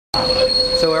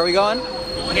So where are we going?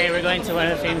 Okay, we're going to one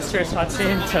of the famous tourist spots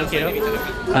in Tokyo.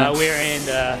 We're in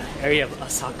the area of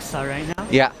Asakusa right now.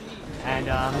 Yeah. And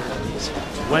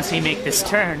once we make this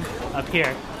turn up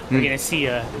here, we're gonna see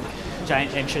a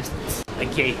giant entrance, a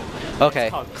gate. Okay.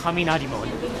 It's called Kaminarimon,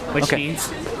 which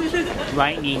means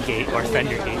lightning gate or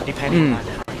thunder gate, depending on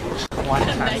how you want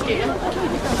to translate.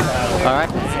 Alright.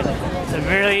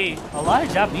 It's a lot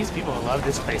of Japanese people love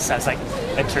this place as like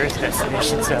a tourist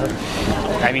destination. So,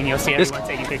 I mean, you'll see everyone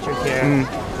taking pictures here.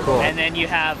 Cool. And then you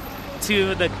have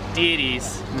two of the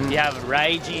deities. You have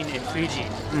Raijin and Fujin.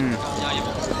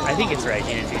 I think it's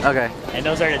Raijin and Fujin. Okay. And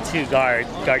those are the two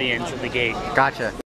guardians of the gate. Gotcha.